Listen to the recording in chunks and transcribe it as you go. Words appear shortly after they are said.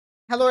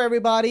Hello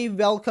everybody,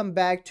 welcome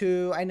back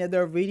to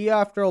another video.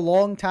 After a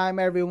long time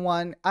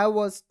everyone, I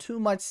was too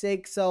much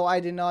sick, so I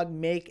did not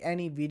make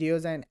any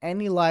videos and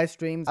any live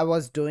streams. I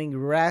was doing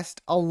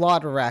rest, a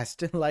lot of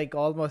rest, like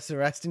almost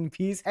rest in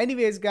peace.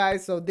 Anyways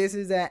guys, so this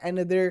is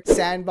another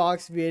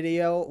sandbox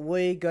video.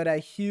 We got a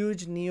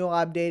huge new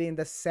update in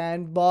the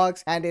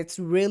sandbox and it's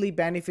really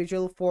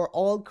beneficial for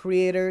all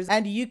creators,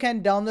 and you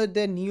can download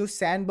the new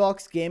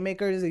sandbox game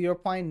maker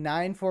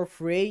 0.9 for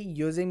free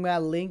using my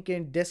link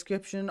in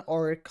description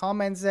or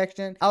comment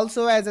section.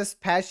 Also, as a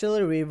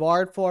special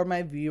reward for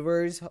my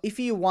viewers, if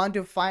you want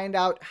to find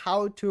out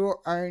how to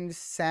earn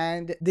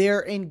sand,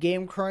 their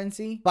in-game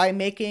currency, by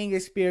making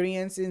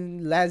experience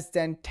in less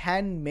than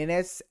 10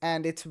 minutes,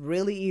 and it's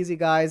really easy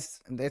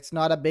guys, it's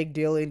not a big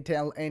deal in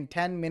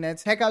 10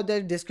 minutes. Check out the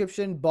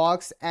description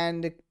box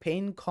and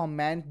pin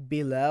comment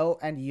below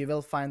and you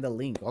will find the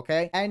link.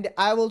 Okay, and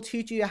I will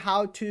teach you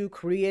how to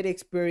create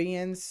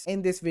experience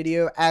in this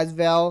video as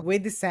well.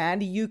 With the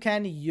sand, you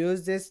can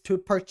use this to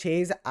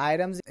purchase items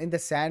in the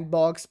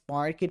sandbox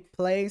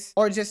marketplace,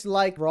 or just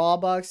like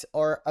Robux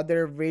or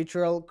other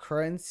virtual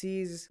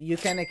currencies. You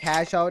can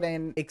cash out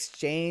and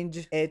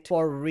exchange it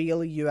for real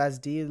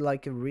USD,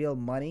 like real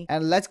money.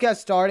 And let's get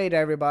started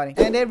everybody.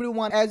 And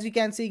everyone, as you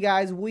can see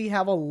guys, we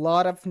have a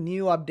lot of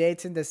new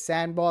updates in the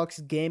sandbox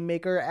game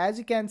maker. As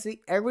you can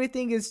see,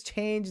 everything is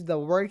changed, the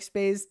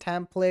workspace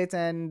templates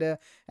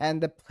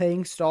and the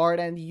playing start,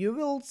 and you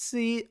will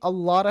see a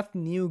lot of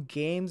new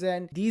games,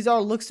 and these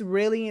are looks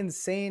really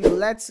insane.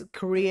 Let's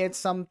create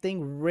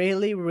something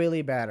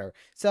really better.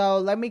 So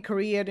let me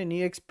create a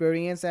new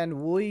experience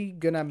and we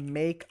gonna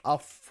make a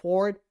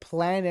fourth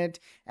planet,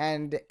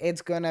 and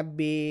it's gonna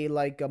be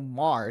like a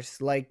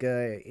Mars, like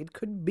it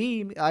could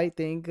be, I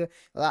think.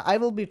 I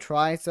will be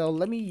trying, so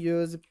let me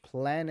use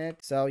planet.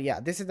 So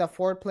yeah, this is the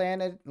fourth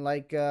planet.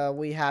 Like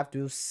we have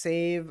to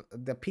save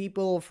the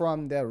people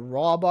from the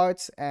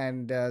robots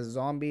and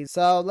zombies.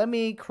 So let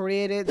me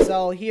create it.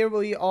 So here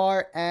we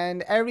are,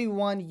 and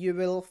everyone, you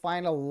will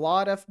find a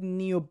lot of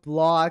new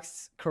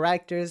blocks,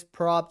 characters,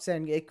 props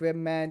and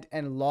equipment,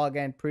 and log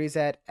and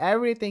preset.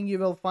 Everything you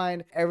will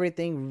find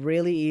everything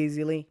really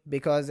easily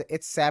because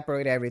it's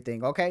separate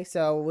everything. Okay,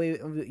 so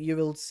you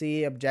will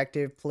see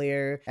objective,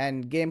 player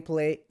and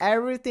gameplay.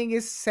 Everything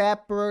is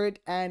separate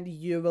and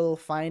you will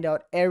find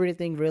out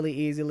everything really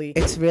easily.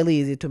 It's really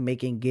easy to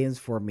making games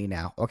for me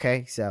now.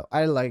 Okay, so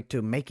I like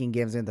to making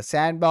games in the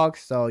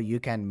sandbox, so you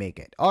can make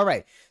it. All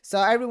right,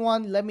 so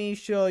everyone, let me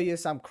show you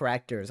some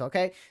characters.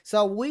 Okay,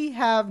 so we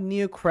have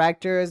new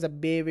characters, a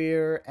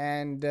beaver,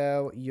 and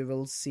you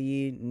will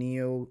see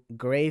new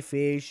gray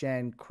fish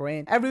and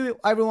crane.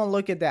 Everyone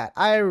look at that.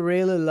 I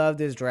really love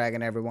this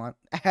dragon everyone.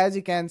 As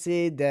you can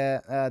see,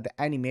 the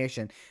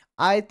animation,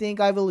 I think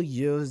I will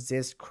use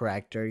this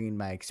character in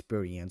my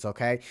experience.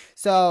 Okay,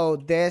 so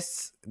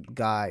this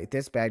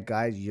bad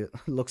guy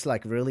looks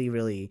like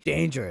really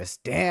dangerous.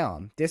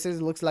 Damn, this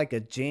looks like a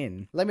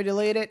djinn. Let me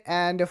delete it.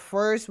 And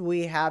first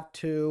we have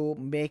to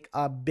make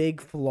a big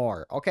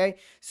floor. Okay,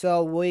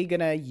 so we're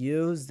gonna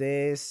use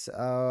this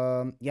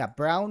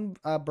brown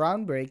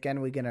brick,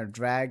 and we're gonna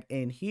drag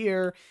in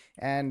here.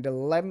 And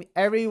let me,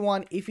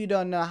 everyone, if you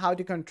don't know how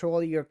to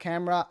control your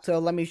camera, so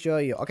let me show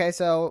you. Okay,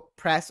 so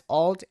press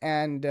alt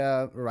and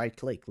right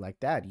click like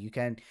that. You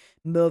can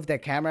move the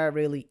camera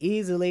really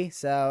easily.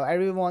 So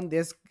everyone,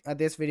 this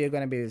video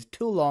gonna be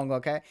too long,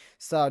 okay,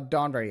 so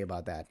don't worry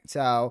about that.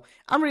 So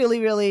I'm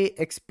really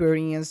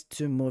experienced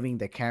to moving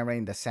the camera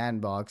in the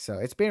sandbox, so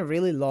it's been a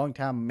really long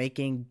time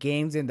making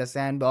games in the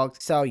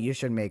sandbox, so you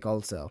should make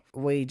also.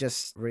 We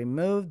just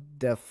removed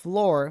the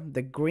floor,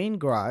 the green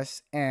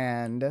grass,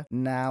 and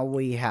now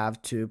we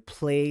have to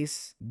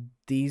place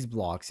these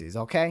blocks.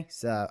 Okay,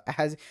 so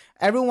as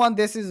everyone,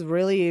 this is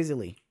really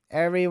easily.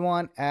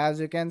 Everyone, as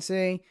you can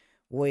see,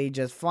 we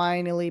just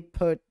finally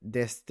put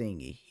this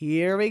thingy.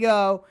 Here we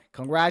go.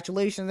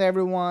 Congratulations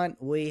everyone,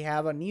 we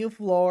have a new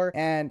floor,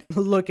 and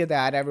look at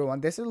that everyone,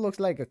 this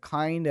looks like a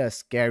kind of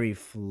scary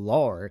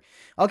floor.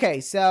 Okay,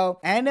 so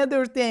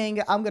another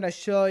thing, I'm gonna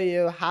show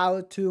you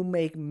how to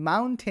make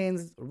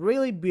mountains,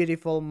 really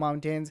beautiful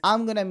mountains.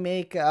 I'm gonna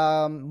make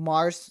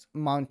Mars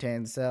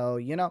mountains. So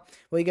you know,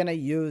 we're gonna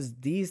use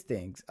these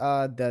things,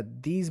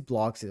 these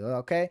blocks.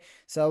 Okay,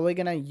 so we're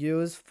gonna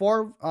use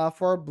four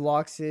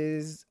blocks,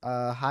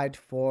 height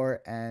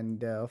 4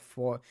 and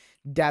 4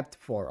 depth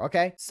 4.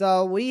 Okay,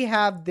 so we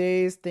have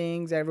these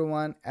things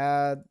everyone.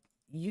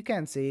 You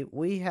can see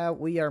we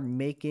are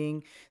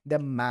making the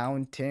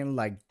mountain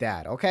like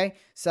that. Okay,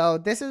 so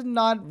this is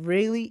not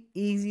really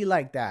easy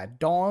like that.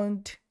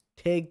 Don't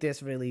take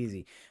this really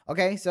easy.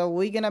 Okay, so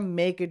we're gonna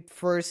make it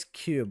first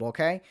cube.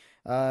 Okay,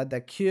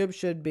 the cube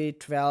should be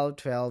 12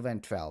 12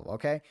 and 12.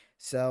 Okay,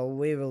 so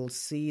we will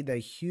see the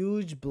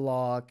huge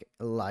block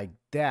like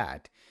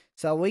that,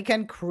 so we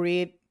can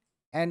create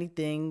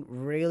anything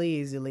really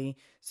easily.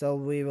 So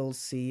we will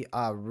see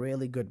a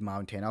really good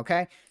mountain.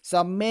 Okay, so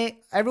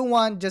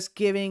everyone just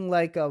giving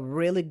like a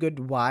really good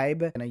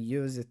vibe. I'm gonna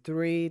use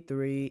 3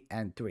 3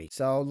 and 3.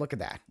 So look at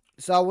that.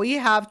 So we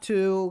have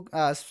to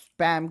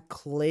spam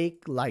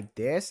click like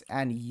this,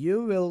 and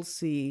you will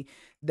see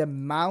the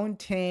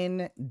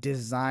mountain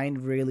design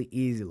really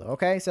easily.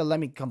 Okay, so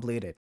let me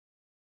complete it.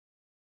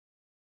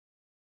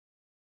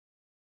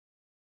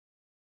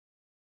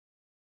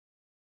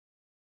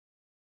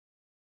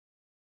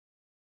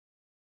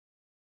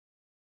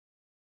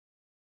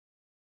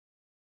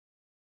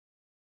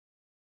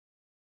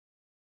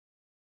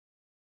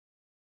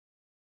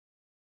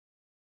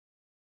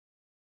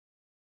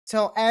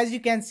 So as you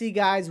can see,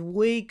 guys,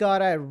 we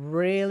got a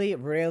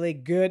really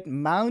good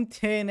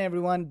mountain,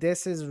 everyone.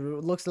 This is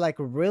looks like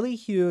really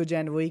huge,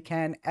 and we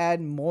can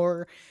add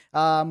more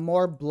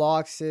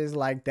blocks is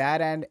like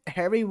that. And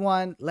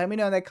everyone, let me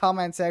know in the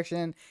comment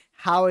section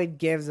how it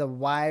gives a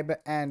vibe.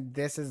 And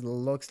this is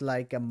looks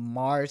like a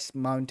Mars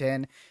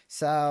mountain.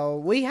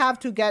 So we have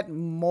to get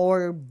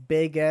more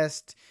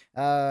biggest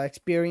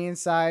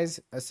experience size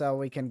so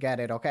we can get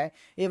it. Okay,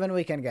 even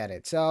we can get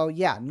it. So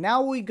yeah,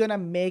 now we're gonna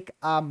make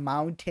a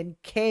mountain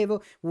cave.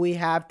 We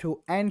have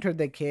to enter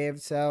the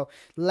cave. So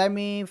let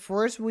me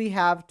first, we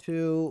have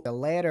to the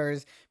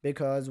ladders,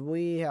 because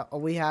we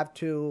have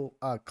to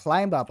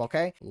climb up.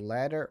 Okay,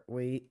 ladder,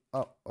 we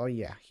oh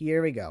yeah,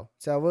 here we go.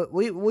 So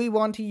we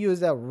want to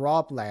use a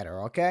rope ladder.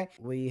 Okay,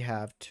 we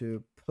have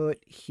to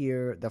put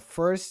here, the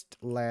first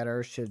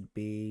ladder should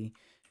be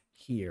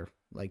here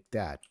like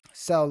that.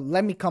 So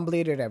let me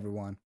complete it,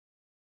 everyone.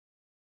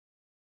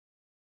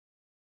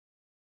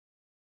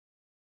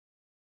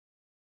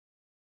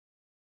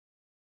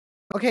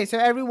 Okay, so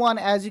everyone,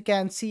 as you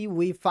can see,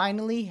 we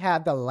finally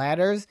have the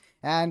ladders,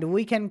 and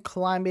we can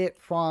climb it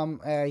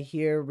from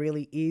here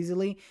really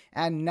easily.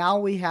 And now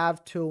we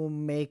have to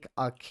make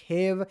a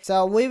cave.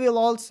 So we will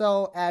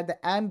also add the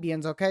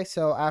ambience. Okay,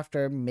 so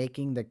after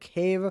making the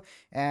cave,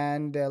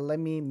 and let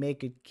me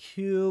make it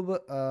cube.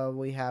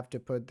 We have to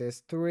put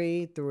this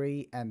 3,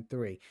 3, and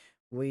 3.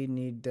 We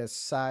need the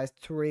size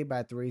 3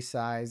 by 3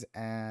 size,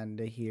 and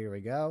here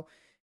we go.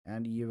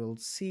 And you will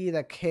see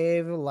the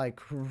cave like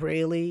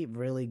really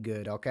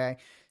good. Okay,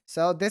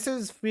 so this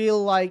is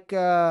feel like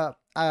a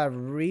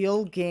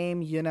real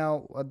game,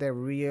 the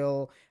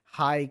real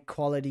high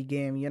quality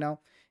game.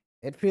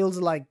 It feels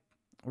like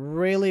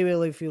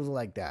really feels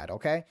like that.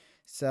 Okay,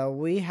 so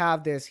we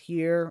have this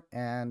here,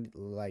 and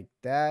like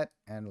that.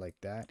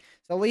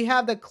 So we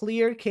have the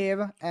clear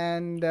cave,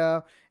 and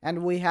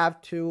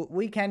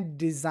we can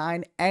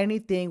design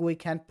anything. We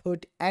can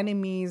put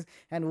enemies,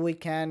 and we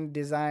can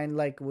design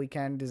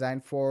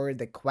for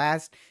the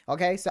quest.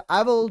 Okay, so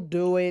I will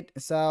do it.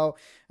 So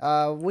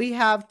we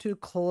have to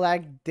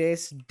collect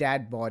this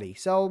dead body.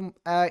 So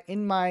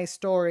in my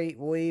story,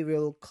 we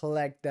will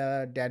collect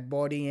the dead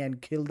body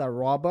and kill the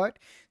robot,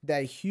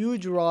 the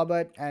huge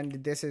robot.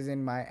 And this is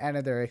in my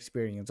another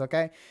experience.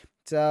 Okay,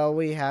 so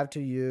we have to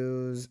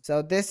use,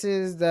 so this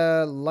is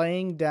the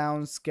laying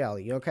down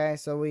skelly. Okay,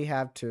 so we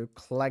have to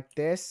collect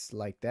this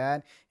like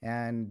that.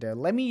 And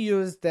let me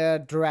use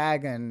the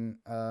dragon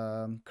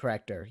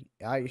character.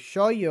 I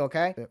show you.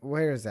 Okay,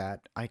 where is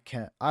that? I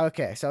can't.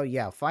 Okay, so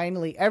yeah,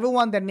 finally,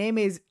 everyone, the name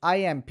is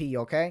imp.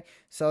 Okay,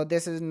 so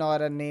this is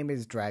not a name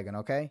is dragon.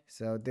 Okay,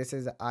 so this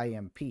is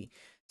imp.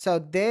 So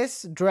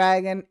this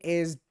dragon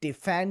is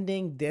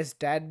defending this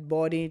dead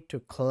body to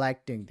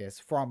collecting this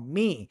from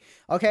me.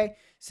 Okay,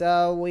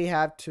 so we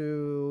have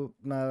to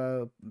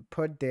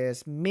put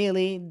this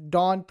melee.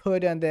 Don't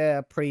put on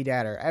the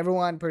predator.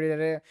 Everyone,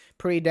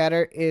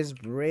 predator is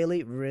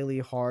really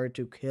hard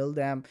to kill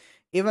them.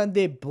 Even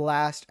they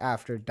blast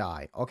after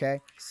die. Okay,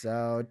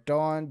 so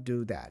don't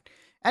do that.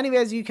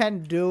 Anyways, you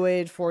can do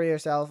it for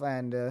yourself.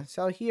 And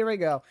so here we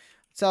go.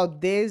 So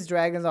these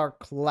dragons are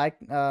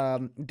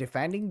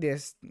defending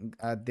this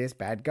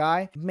bad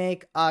guy.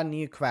 Make a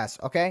new quest.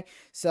 Okay,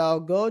 so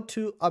go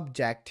to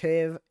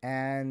objective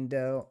and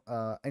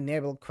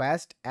enable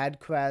quest,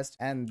 add quest,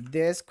 and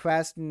this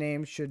quest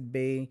name should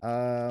be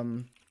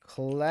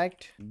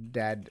collect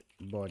dead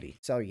body.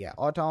 So yeah,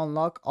 auto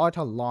unlock,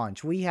 auto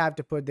launch. We have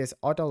to put this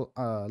auto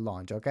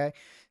launch. Okay,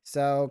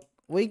 so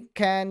we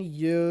can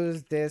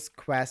use this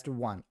quest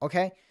 1.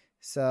 Okay,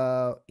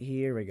 so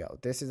here we go.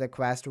 This is a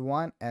quest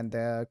 1, and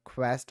the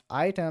quest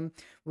item,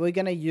 we're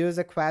gonna use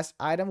a quest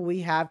item. We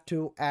have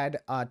to add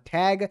a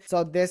tag.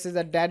 So this is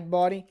a dead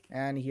body,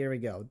 and here we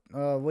go.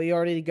 We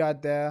already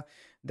got the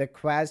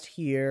quest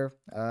here,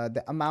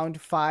 the amount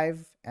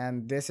 5,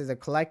 and this is a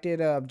collected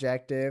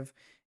objective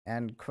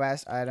and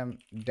quest item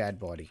dead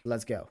body.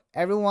 Let's go,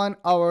 everyone.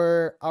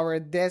 Our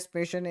this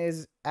mission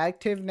is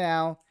active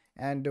now,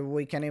 and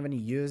we can even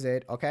use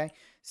it. Okay,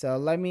 so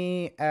let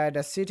me add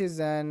a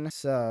citizen.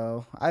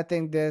 So I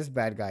think this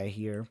bad guy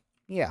here.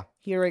 Yeah,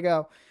 here we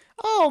go.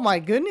 Oh my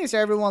goodness,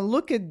 everyone,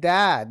 look at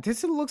that.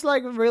 This looks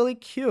like really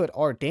cute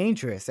or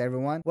dangerous,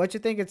 everyone. What you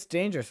think? It's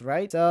dangerous,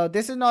 right? So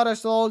this is not a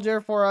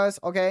soldier for us.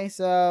 Okay,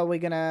 so we're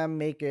gonna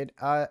make it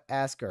a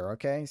asker.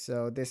 Okay,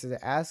 so this is an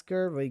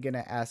asker. We're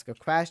gonna ask a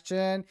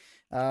question.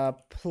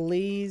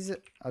 Please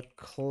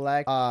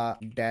collect a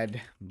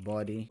dead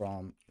body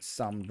from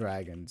some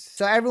dragons.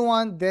 So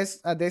everyone, this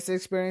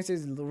experience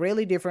is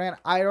really different.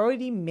 I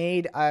already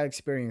made a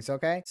experience,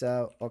 okay?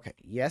 So okay,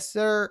 yes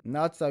sir,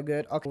 not so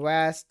good. Okay,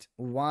 quest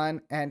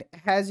 1, and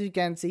as you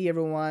can see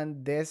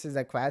everyone, this is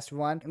a quest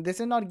 1. This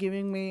is not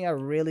giving me a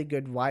really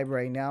good vibe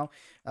right now.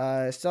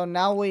 So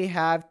now we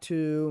have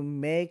to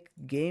make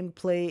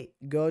gameplay,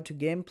 go to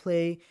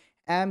gameplay,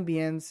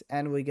 ambience,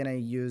 and we're gonna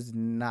use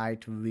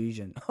night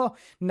vision. Oh,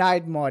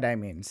 night mode I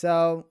mean.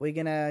 So we're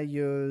gonna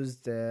use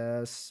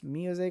the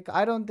music.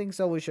 I don't think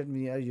so we should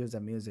use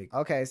the music.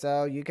 Okay,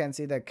 so you can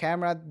see the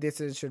camera.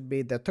 Should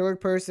be the third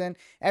person.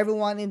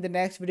 Everyone, in the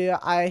next video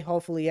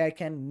hopefully I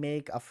can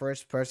make a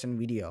first person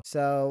video.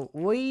 So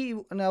we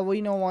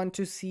don't want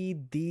to see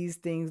these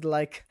things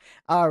like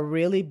a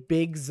really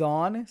big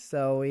zone,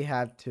 so we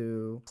have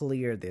to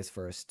clear this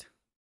first.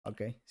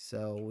 Okay,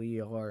 so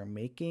we are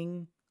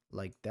making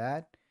like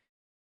that.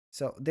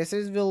 So this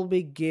is will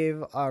be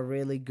give a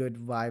really good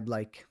vibe,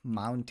 like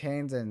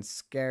mountains and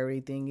scary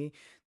thingy.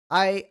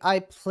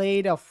 I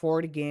played a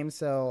 40 game,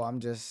 so I'm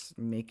just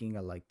making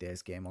a like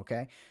this game.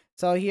 Okay,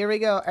 so here we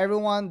go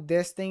everyone,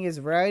 this thing is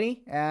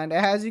ready, and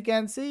as you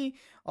can see,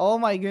 oh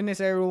my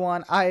goodness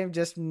everyone, I am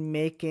just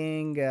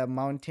making a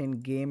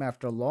mountain game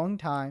after a long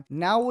time.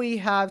 Now we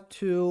have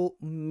to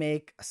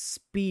make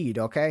speed.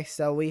 Okay,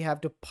 so we have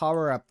to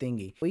power up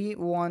thingy. We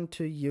want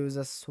to use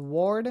a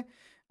sword.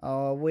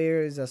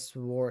 Where is a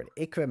sword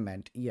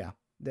equipment? Yeah,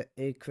 the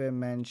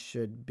equipment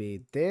should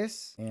be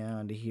this,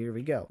 and here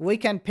we go. We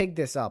can pick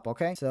this up.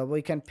 Okay, so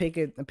we can pick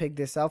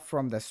this up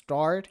from the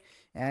start,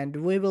 and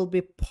we will be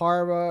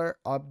power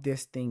up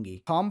this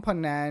thingy.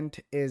 Component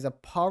is a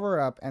power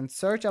up, and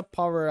search a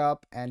power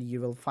up and you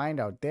will find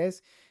out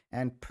this,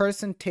 and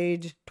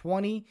percentage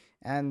 20,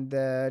 and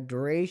the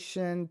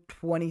duration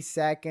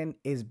 20-second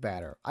is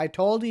better. I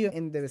told you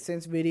in the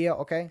since video.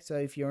 Okay, so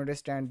if you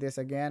understand this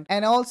again.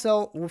 And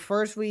also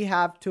first we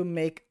have to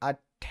make a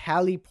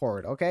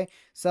teleport. Okay,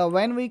 so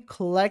when we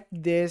collect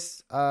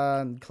this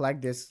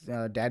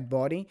dead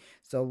body,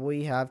 so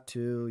we have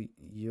to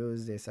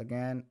use this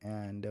again,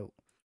 and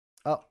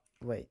oh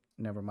wait,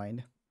 never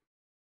mind.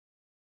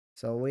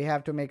 So we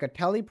have to make a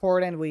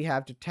teleport, and we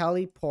have to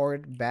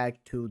teleport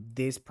back to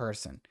this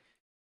person.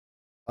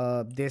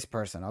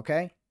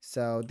 Okay,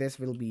 so this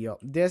will be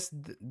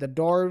the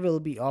door will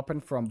be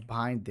open from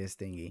behind this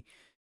thingy.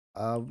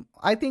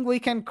 I think we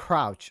can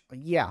crouch.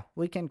 Yeah,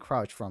 we can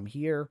crouch from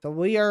here. So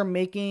we are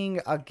making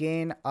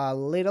again a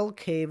little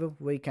cave.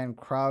 We can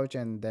crouch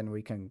and then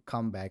we can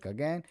come back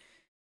again.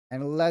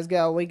 And let's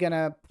go. We're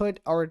gonna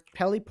put our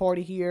teleport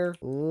here.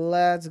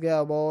 Let's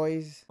go,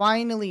 boys.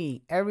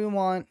 Finally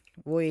everyone,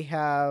 we're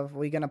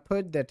gonna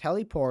put the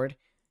teleport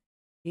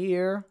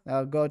here.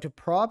 Go to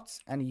props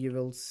and you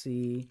will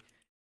see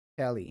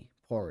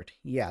teleport.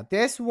 Yeah,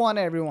 this one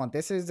everyone,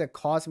 this is the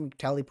cosmic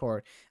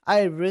teleport.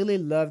 I really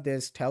love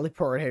this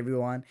teleport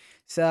everyone.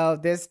 So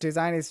this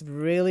design is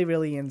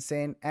really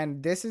insane,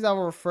 and this is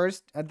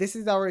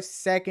our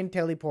second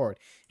teleport,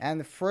 and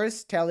the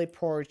first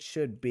teleport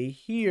should be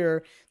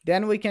here.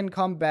 Then we can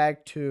come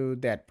back to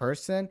that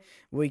person.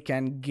 We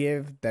can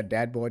give the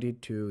dead body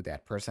to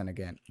that person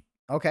again.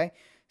 Okay,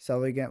 so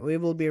we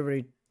will be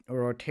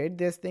rotate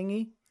this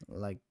thingy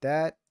like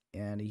that,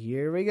 and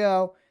here we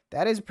go.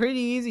 That is pretty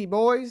easy,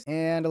 boys,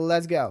 and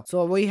let's go.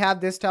 So we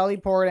have this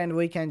teleport, and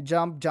we can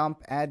jump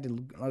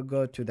and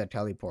go to the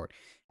teleport,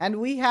 and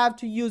we have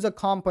to use a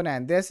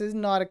component. This is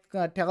not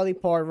a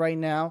teleport right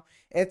now,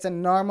 it's a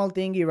normal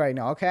thingy right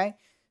now. Okay,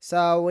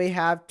 so we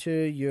have to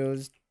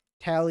use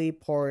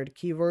teleport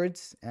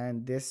keywords,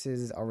 and this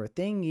is our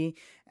thingy,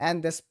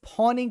 and the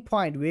spawning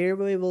point where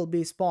we will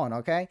be spawned.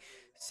 Okay,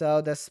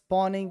 so the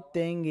spawning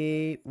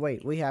thingy,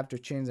 wait, we have to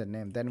change the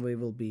name, then we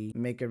will be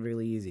make it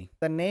really easy.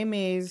 The name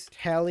is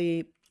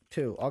Tele2.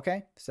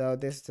 Okay, so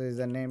this is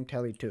the name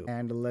Tele2,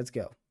 and let's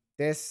go.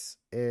 This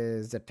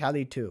is the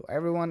Tele2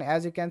 everyone,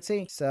 as you can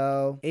see.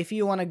 So if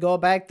you want to go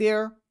back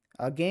there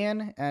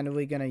again, and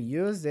we're gonna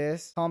use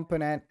this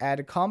component, add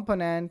a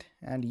component,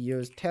 and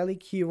use tele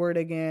keyword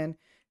again,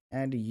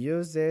 and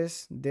use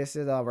this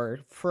is our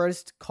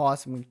first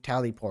cosmic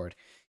teleport.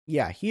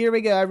 Yeah, here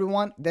we go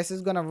everyone. This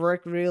is gonna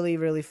work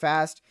really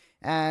fast,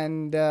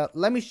 and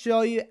let me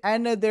show you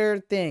another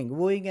thing.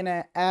 We're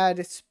gonna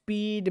add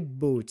speed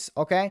boots.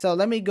 Okay, so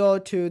let me go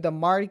to the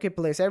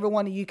marketplace.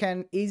 Everyone, you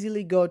can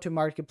easily go to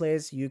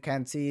marketplace. You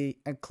can see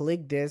and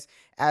click this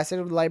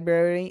asset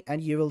library,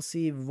 and you will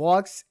see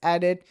Vox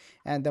edit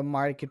and the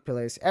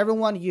marketplace.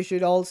 Everyone, you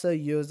should also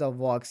use the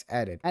Vox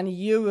edit, and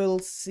you will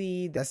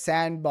see the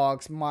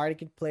Sandbox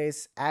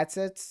marketplace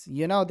assets.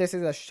 You know, this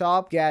is a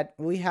shop.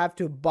 We have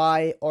to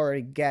buy or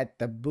get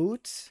the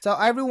boots. So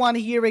everyone,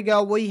 here we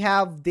go. We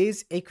have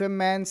these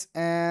equipments,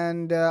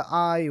 and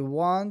I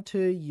want to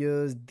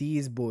use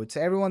these boots.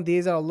 Everyone,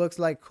 these are looks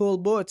like cool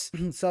boots.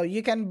 So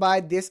you can buy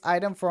this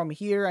item from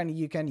here, and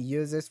you can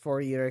use this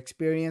for your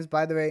experience.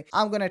 By the way,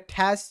 I'm gonna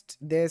test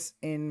this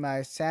in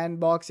my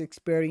sandbox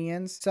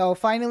experience. So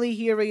finally,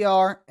 here we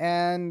are,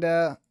 and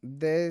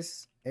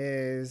this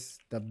is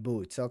the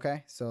boots.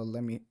 Okay, so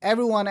let me,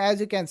 everyone, as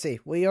you can see,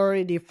 we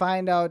already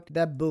find out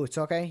the boots.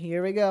 Okay,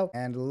 here we go,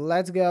 and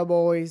let's go,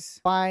 boys.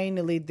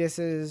 Finally, this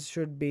is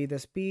should be the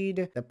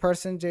speed, the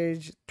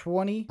percentage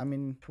 20, I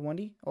mean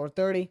 20 or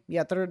 30.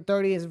 Yeah,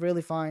 30 is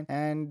really fine,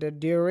 and the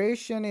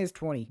duration is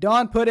 20.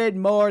 Don't put it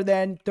more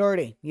than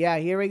 30. Yeah,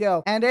 here we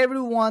go. And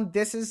everyone,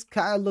 this is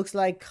kind of looks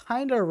like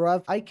kind of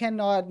rough. I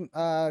cannot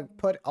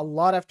put a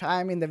lot of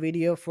time in the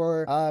video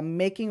for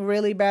making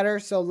really better,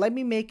 so let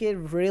me make it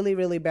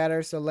really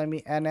better. So let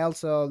me, and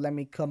also let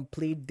me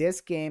complete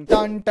this game.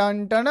 Dun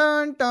dun dun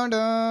dun dun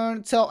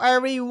dun. So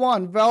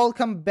everyone,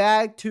 welcome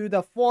back to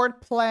the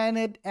fourth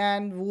planet,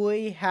 and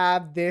we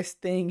have this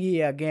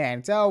thingy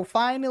again. So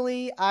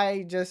finally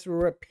I just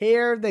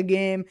repaired the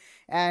game,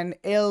 and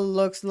it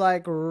looks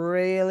like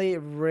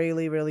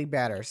really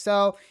better.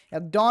 So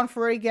don't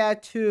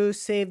forget to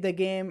save the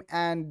game,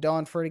 and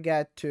don't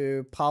forget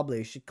to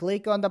publish.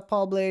 Click on the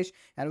publish,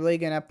 and we're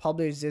gonna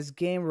publish this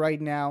game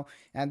right now,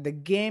 and the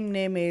game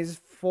name is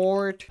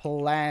Fort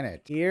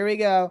Planet. Here we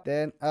go.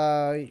 Then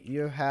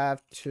you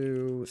have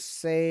to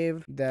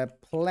save the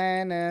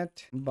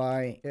planet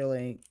by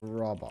killing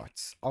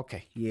robots.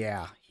 Okay,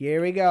 yeah,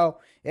 here we go.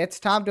 It's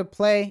time to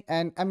play,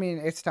 and I mean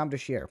it's time to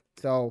share.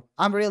 So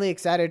I'm really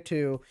excited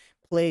to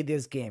play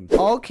this game.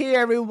 Okay,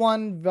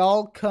 everyone,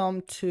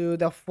 welcome to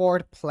the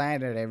fourth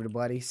planet,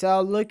 everybody.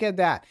 So look at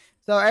that.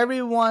 So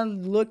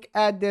everyone, look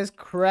at this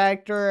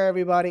character,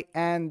 everybody,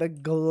 and the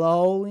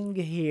glowing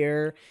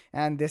here,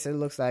 and this, it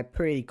looks like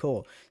pretty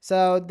cool.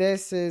 So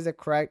this is a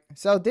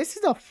so this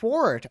is a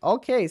fort.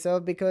 Okay,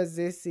 so because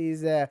this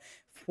is a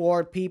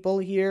four people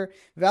here.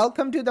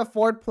 Welcome to the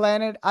fourth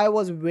planet. I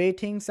was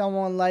waiting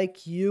someone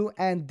like you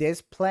and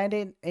this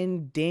planet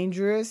in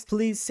dangerous.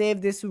 Please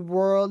save this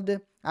world.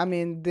 I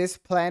mean, this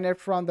planet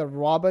from the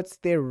robots.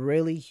 They're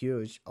really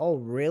huge. Oh,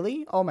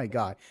 really? Oh my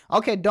god.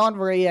 Okay, don't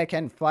worry. I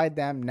can fight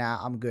them. Nah,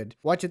 I'm good.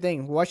 What you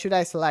think? What should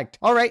I select?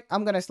 All right,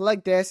 I'm gonna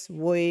select this.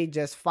 We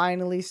just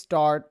finally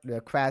start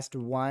the quest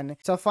 1.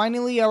 So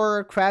finally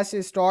our quest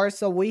is started.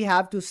 So we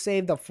have to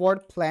save the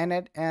fourth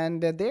planet,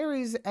 and there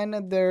is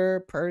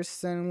another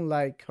person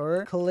like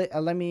her.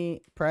 Let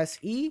me press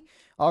E.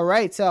 All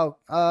right, so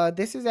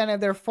this is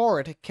another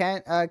fort.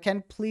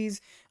 Can please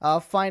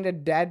find a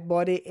dead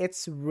body.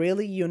 It's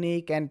really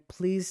unique, and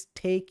please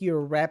take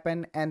your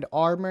weapon and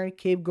armor.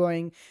 Keep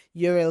going.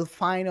 You will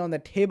find on the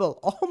table.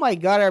 Oh my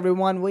god,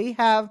 everyone, we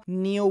have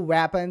new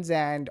weapons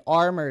and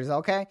armors.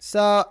 Okay,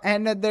 so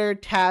another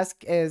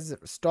task is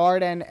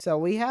start, and so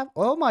we have,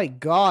 oh my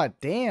god,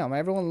 damn,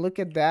 everyone, look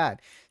at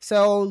that.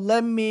 So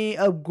let me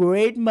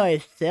upgrade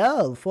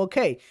myself.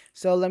 Okay,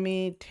 so let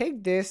me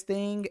take this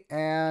thing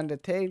and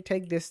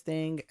take this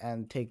thing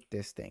and take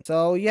this thing.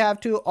 So you have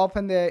to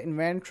open the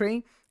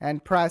inventory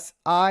and press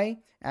I,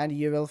 and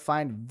you will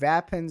find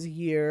weapons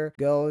here.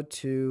 Go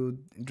to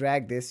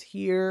drag this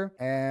here,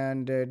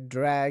 and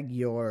drag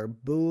your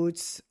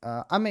boots.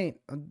 I mean,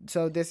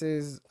 so this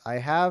is I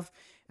have,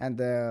 and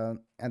the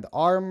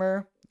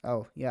armor.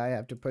 Oh yeah, I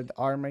have to put the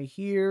armor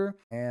here,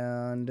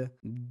 and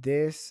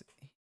this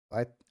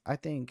I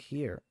think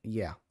here.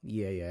 Yeah.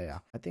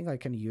 I think I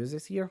can use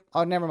this here.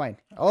 Oh, never mind.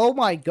 Oh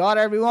my god,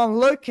 everyone,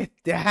 look at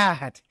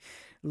that.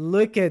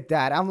 Look at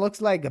that. I'm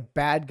looks like a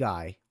bad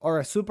guy or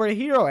a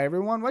superhero,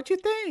 everyone. What you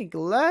think?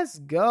 Let's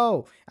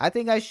go. I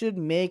think I should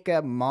make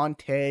a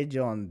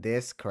montage on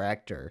this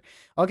character.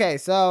 Okay,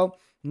 so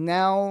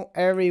now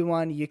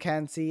everyone, you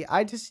can see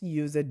I just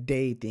use a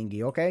day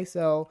thingy. Okay,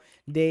 so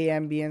day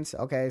ambience.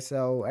 Okay,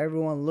 so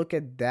everyone, look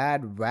at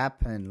that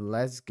weapon.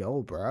 Let's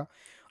go, bro.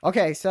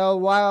 Okay, so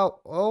wow,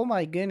 oh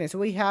my goodness,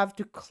 we have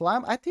to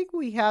climb. I think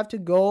we have to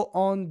go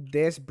on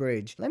this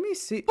bridge. Let me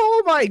see.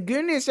 Oh my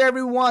goodness,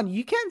 everyone,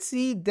 you can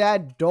see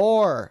that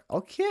door.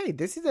 Okay,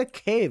 this is a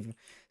cave.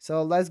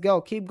 So let's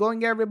go. Keep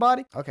going,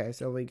 everybody. Okay,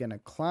 so we're gonna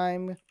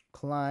climb.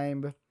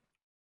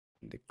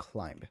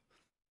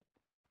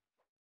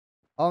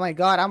 Oh my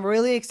god, I'm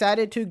really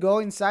excited to go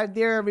inside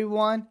there,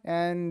 everyone.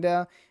 And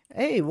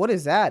hey, what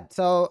is that?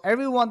 So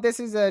everyone, this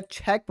is a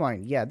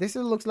checkpoint. Yeah,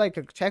 looks like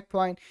a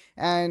checkpoint.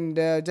 And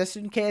just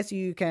in case,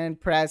 you can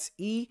press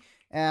E.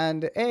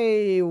 And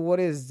hey, what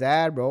is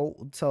that, bro?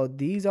 So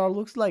these are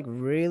looks like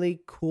really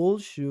cool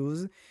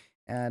shoes.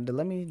 And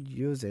let me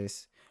use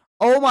this.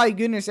 Oh my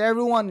goodness,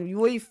 everyone,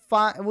 we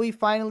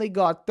finally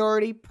got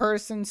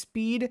 30%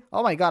 speed.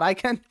 Oh my god, I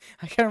can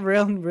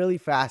run really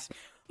fast.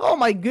 Oh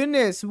my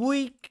goodness,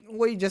 we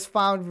just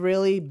found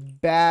really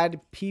bad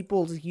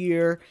people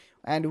here,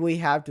 and we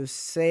have to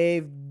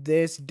save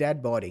this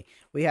dead body.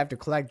 We have to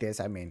collect this,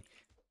 I mean.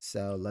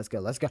 So let's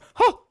go.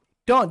 Oh,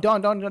 don't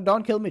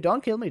kill me.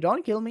 Don't kill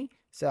me.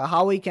 So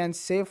how we can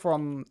save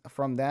from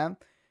them?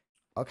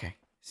 Okay,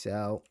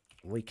 so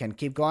we can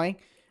keep going.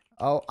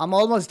 Oh, I'm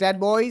almost dead,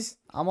 boys.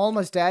 I'm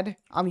almost dead.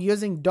 I'm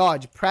using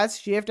dodge. Press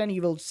shift and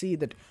you will see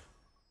that.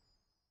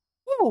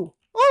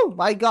 Oh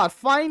my god,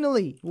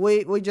 finally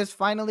we just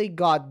finally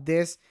got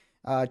this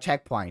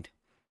checkpoint,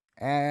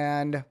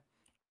 and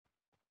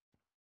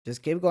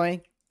just keep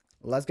going.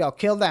 Let's go,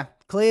 kill them.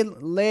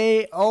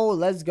 Oh,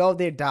 let's go,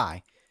 they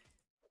die.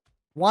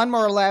 One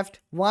more left.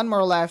 One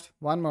more left.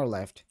 One more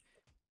left.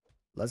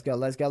 Let's go.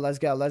 Let's go. Let's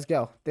go. Let's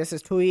go. This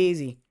is too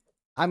easy.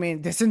 I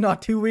mean, this is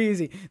not too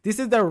easy. This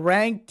is the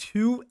rank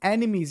 2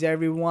 enemies,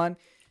 everyone.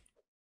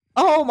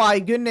 Oh my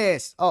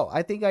goodness. Oh,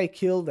 I think I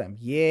killed them.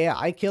 Yeah,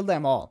 I killed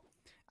them all.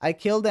 I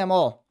killed them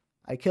all.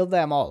 I killed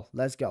them all.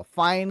 Let's go.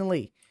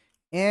 Finally.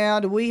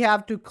 And we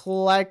have to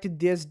collect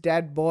this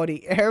dead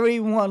body.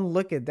 Everyone,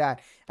 look at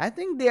that. I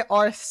think they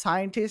are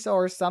scientists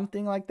or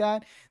something like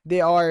that.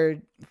 They are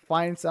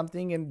find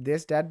something in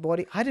this dead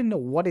body. I don't know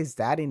what is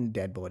that in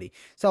dead body.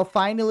 So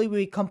finally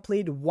we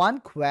complete one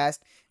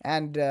quest,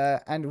 and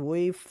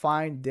we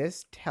find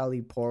this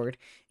teleport.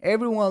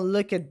 Everyone,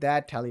 look at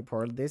that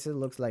teleport. This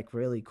looks like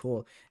really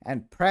cool.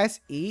 And press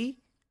E.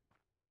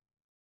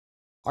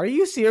 Are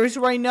you serious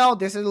right now?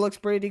 This looks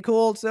pretty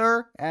cool,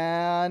 sir.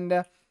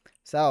 And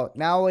so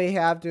now we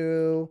have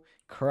to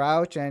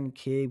crouch and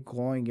keep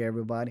going,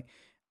 everybody.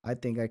 I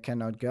think I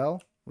cannot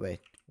go. Wait,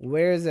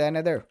 where's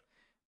another?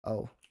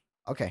 Oh,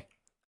 okay.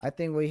 I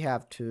think we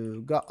have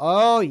to go.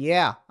 Oh,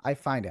 yeah. I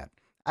find out.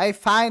 I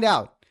find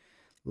out.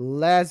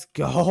 Let's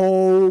go.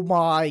 Oh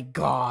my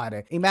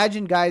god.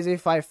 Imagine, guys,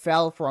 if I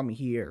fell from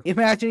here.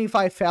 Imagine if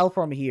I fell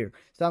from here.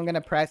 So I'm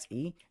gonna press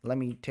E. Let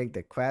me take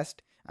the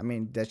quest. I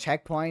mean, the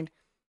checkpoint.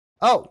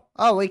 Oh,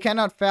 we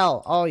cannot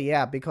fell. Oh,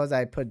 yeah, because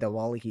I put the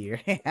wall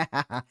here.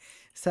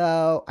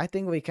 So, I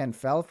think we can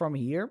fell from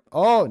here.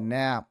 Oh,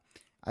 no.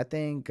 I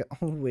think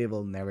we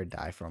will never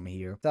die from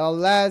here. So,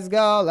 let's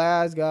go,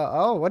 let's go.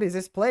 Oh, what is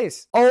this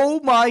place? Oh,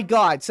 my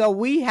God. So,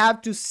 we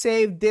have to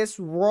save this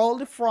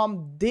world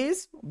from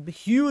this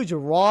huge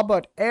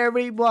robot.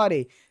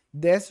 Everybody,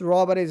 this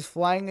robot is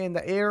flying in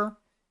the air.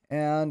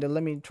 And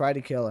let me try to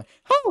kill it.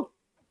 Oh,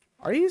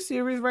 are you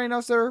serious right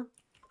now, sir?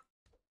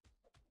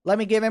 Let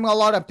me give him a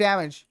lot of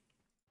damage.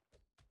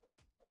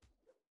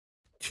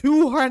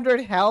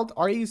 200 health?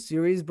 Are you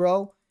serious,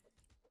 bro?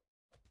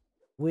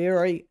 Where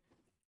are you?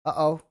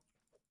 Uh-oh.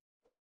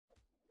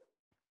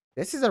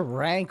 This is a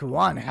rank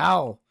 1.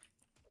 How?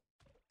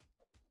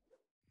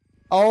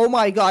 Oh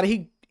my god,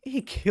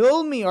 he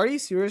killed me. Are you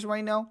serious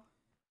right now?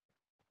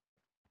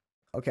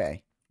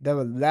 Okay.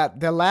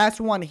 The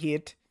last one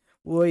hit,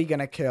 we're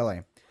gonna kill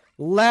him.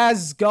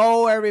 Let's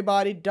go,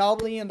 everybody.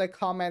 Doubly in the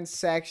comment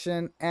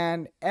section,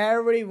 and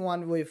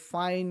everyone will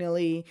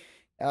finally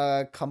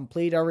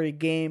complete our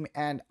game.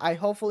 And I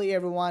hopefully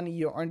everyone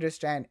you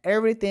understand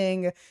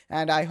everything,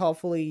 and I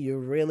hopefully you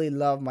really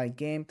love my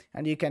game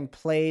and you can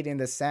play it in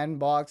the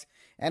sandbox.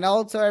 And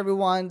also,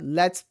 everyone,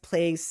 let's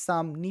play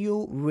some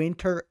new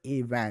winter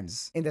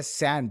events in the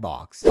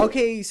sandbox.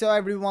 Okay, so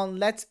everyone,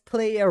 let's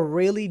play a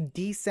really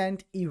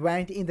decent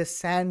event in the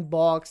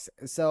sandbox.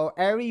 So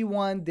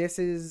everyone, this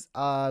is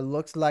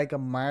looks like a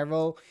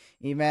Marvel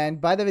event.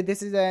 By the way,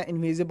 this is an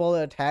invisible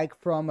attack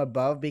from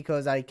above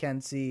because I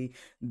can see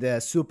the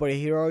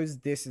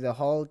superheroes. This is the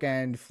Hulk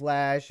and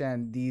Flash,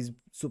 and these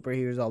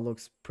superheroes all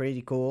looks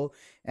pretty cool.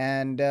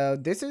 And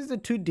this is the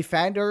two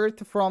defenders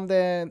from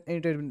the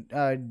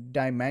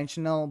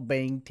interdimensional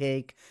being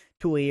take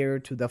to here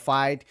to the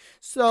fight.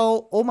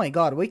 So, oh my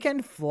god, we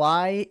can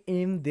fly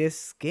in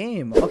this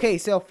game. Okay,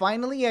 so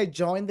finally I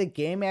joined the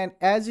game, and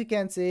as you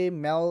can see,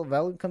 Mel,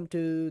 welcome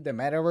to the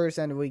metaverse,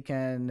 and we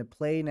can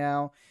play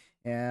now.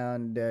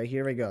 And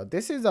here we go.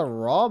 This is a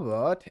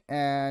robot,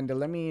 and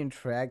let me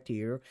interact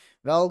here.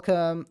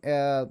 Welcome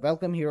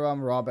hero.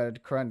 I'm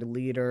Robert, current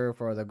leader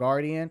for the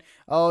Guardian.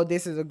 Oh,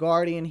 this is a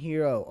Guardian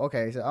hero.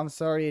 Okay, so I'm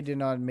sorry I did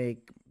not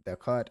make the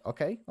cut.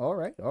 Okay, all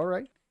right.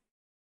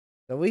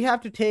 So we have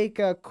to take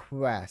a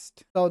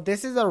quest. So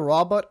this is a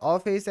robot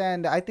office,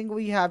 and I think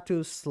we have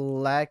to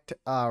select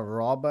a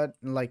robot.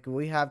 Like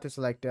we have to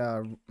select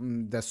the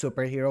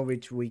superhero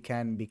which we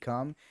can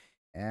become.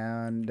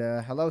 And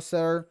hello,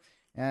 sir.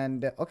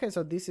 And okay,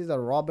 so this is a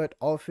robot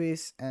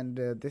office, and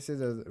this is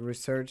a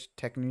research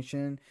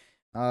technician.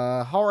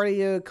 How are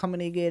you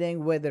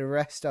communicating with the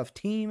rest of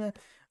team?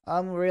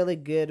 I'm really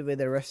good with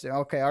the rest.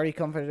 Okay, are you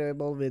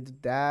comfortable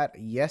with that?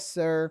 Yes,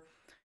 sir.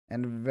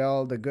 And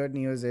well, the good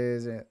news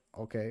is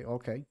okay,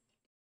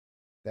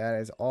 that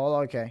is all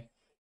okay.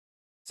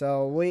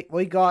 So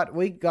we got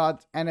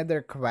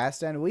another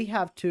quest, and we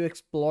have to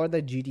explore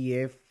the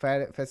GTA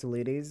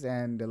facilities.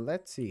 And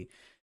let's see.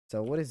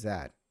 So what is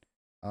that?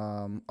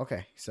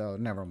 Okay, so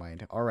never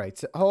mind. All right,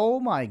 so oh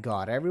my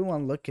god,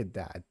 everyone, look at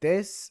that.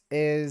 This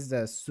is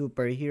the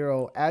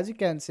superhero. As you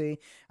can see,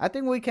 I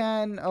think we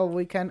can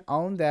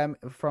own them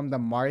from the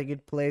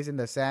marketplace in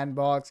the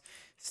sandbox.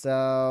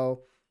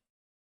 So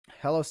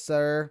hello,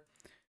 sir.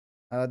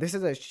 This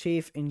is a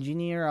chief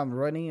engineer. I'm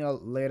running a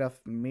late of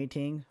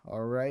meeting.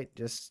 All right,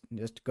 just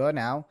go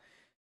now.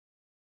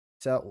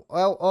 So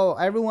oh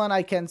everyone,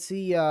 I can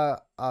see a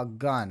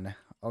gun.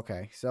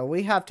 Okay, so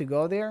we have to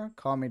go there.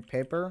 Commit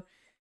paper.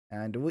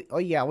 And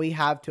we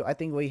have to, I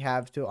think we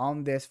have to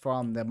own this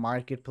from the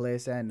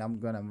marketplace, and I'm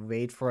gonna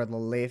wait for the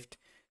lift.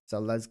 So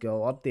let's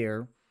go up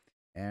there,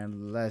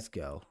 and let's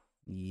go.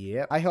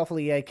 Yep.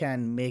 Hopefully I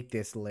can make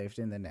this lift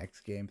in the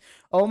next game.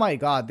 Oh my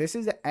god, this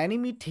is an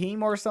enemy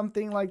team or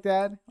something like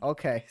that.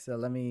 Okay, so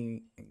let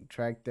me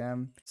track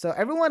them. So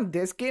everyone,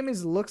 this game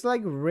looks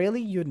like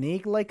really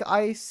unique. Like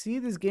I see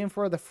this game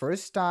for the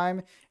first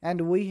time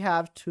and we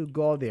have to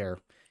go there.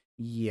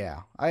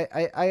 Yeah,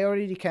 I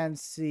already can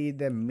see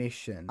the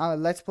mission.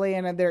 Let's play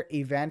another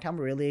event. I'm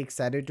really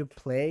excited to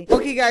play.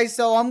 Okay, guys,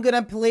 so I'm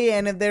gonna play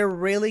another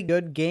really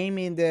good game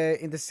in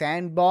the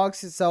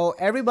sandbox. So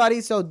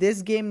everybody, so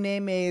this game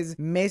name is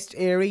Mist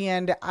Airy,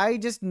 and I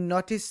just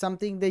noticed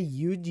something, the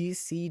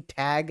UGC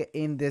tag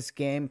in this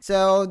game.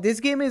 So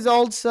this game is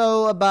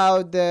also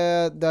about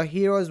the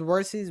heroes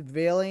versus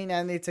villain,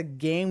 and it's a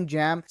game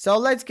jam. So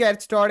let's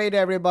get started,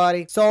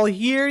 everybody. So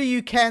here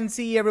you can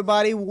see,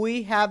 everybody,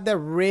 we have the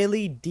really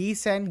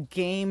decent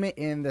game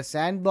in the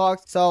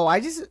sandbox. So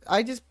I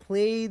just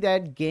played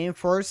that game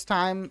first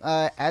time.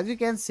 As you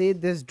can see,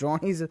 this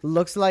drawing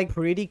looks like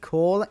pretty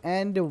cool.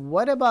 And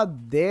what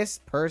about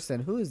this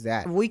person? Who is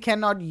that? We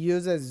cannot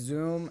use a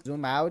zoom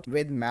out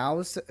with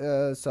mouse.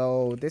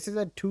 So this is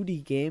a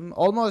 2D game,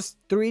 almost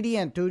 3D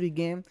and 2D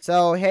game.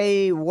 So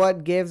hey,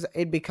 what gives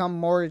it become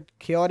more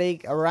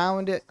chaotic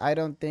around it? I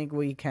don't think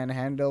we can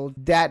handle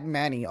that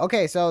many.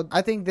 Okay, so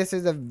I think this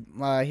is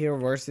a hero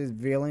versus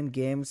villain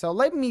game. So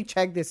let me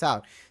check this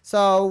out.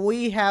 So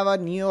we have a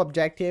new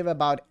objective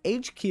about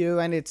HQ,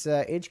 and it's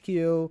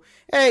HQ.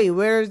 Hey,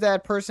 where's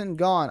that person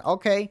gone?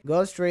 Okay,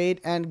 go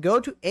straight and go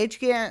to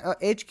HQ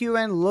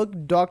and look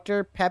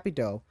Dr.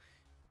 Pepito.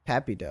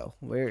 Pepito,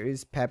 where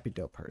is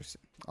Pepito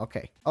person?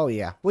 Okay. Oh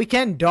yeah, we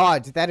can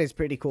dodge. That is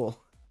pretty cool.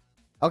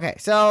 Okay,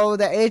 so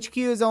the HQ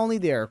is only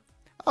there.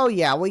 Oh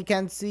yeah, we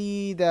can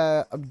see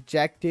the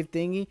objective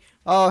thingy.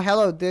 Oh,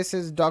 hello, this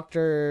is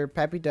Dr.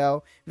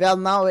 Pepito. Well,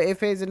 now if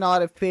he's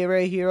not a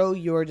favorite hero,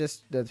 you're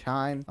just the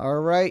time.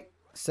 Alright,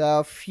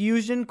 so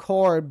fusion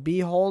core,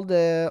 behold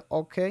the...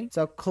 Okay,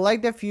 so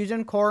collect the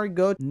fusion core,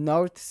 go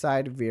north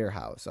side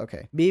warehouse.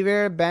 Okay,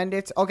 beware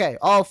bandits. Okay,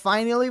 oh,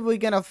 finally we're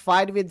gonna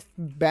fight with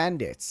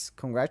bandits.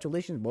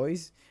 Congratulations,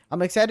 boys.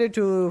 I'm excited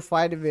to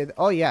fight with...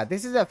 Oh yeah,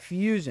 this is a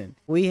fusion.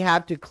 We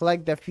have to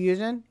collect the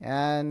fusion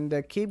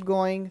and keep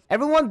going.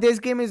 Everyone, this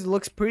game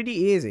looks pretty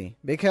easy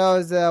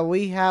because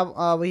we have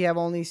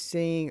only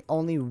seen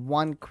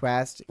one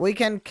quest. We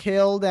can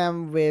kill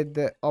them with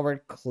our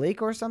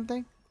click or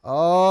something.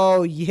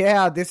 Oh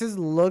yeah, this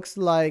looks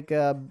like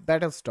a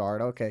battle start.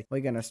 Okay,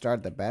 we're gonna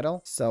start the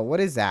battle. So what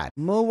is that?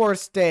 Move or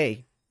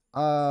stay?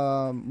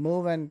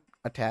 Move and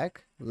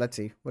attack. Let's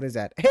see, what is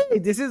that? Hey,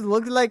 this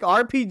looks like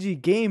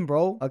RPG game,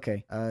 bro.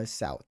 Okay,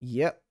 south.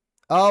 Yep.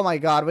 Oh my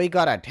god, we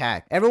got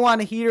attack. Everyone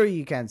here,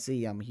 you can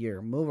see I'm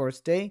here. Move or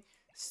stay?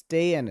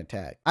 Stay and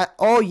attack.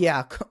 Oh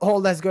yeah. Oh,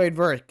 let's go. It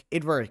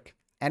work.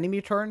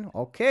 Enemy turn.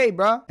 Okay,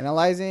 bro.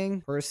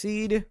 Analyzing.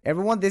 Proceed.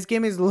 Everyone, this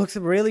game looks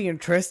really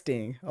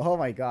interesting. Oh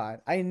my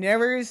god, I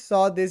never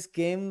saw this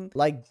game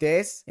like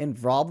this in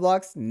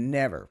Roblox.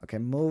 Never. Okay,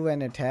 move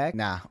and attack.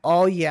 Nah.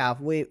 Oh yeah,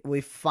 we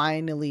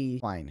finally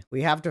fine.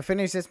 We have to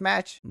finish this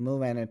match.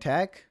 Move and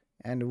attack,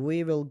 and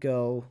we will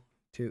go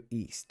to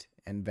east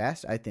and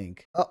west, I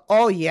think.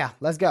 Oh yeah,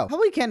 let's go. How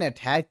we can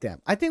attack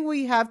them? I think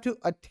we have to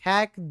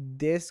attack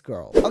this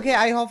girl. Okay,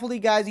 I hopefully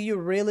guys you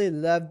really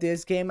love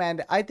this game,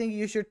 and I think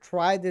you should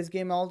try this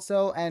game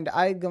also, and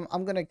I'm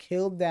gonna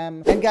kill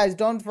them. And guys,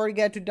 don't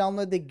forget to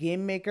download the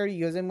game maker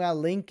using my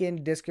link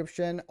in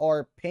description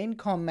or pinned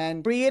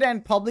comment. Create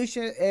and publish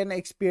an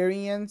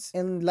experience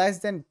in less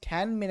than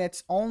 10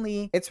 minutes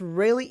only. It's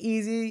really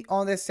easy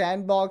on the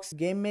Sandbox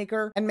game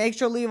maker, and make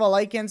sure to leave a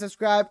like and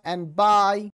subscribe, and bye.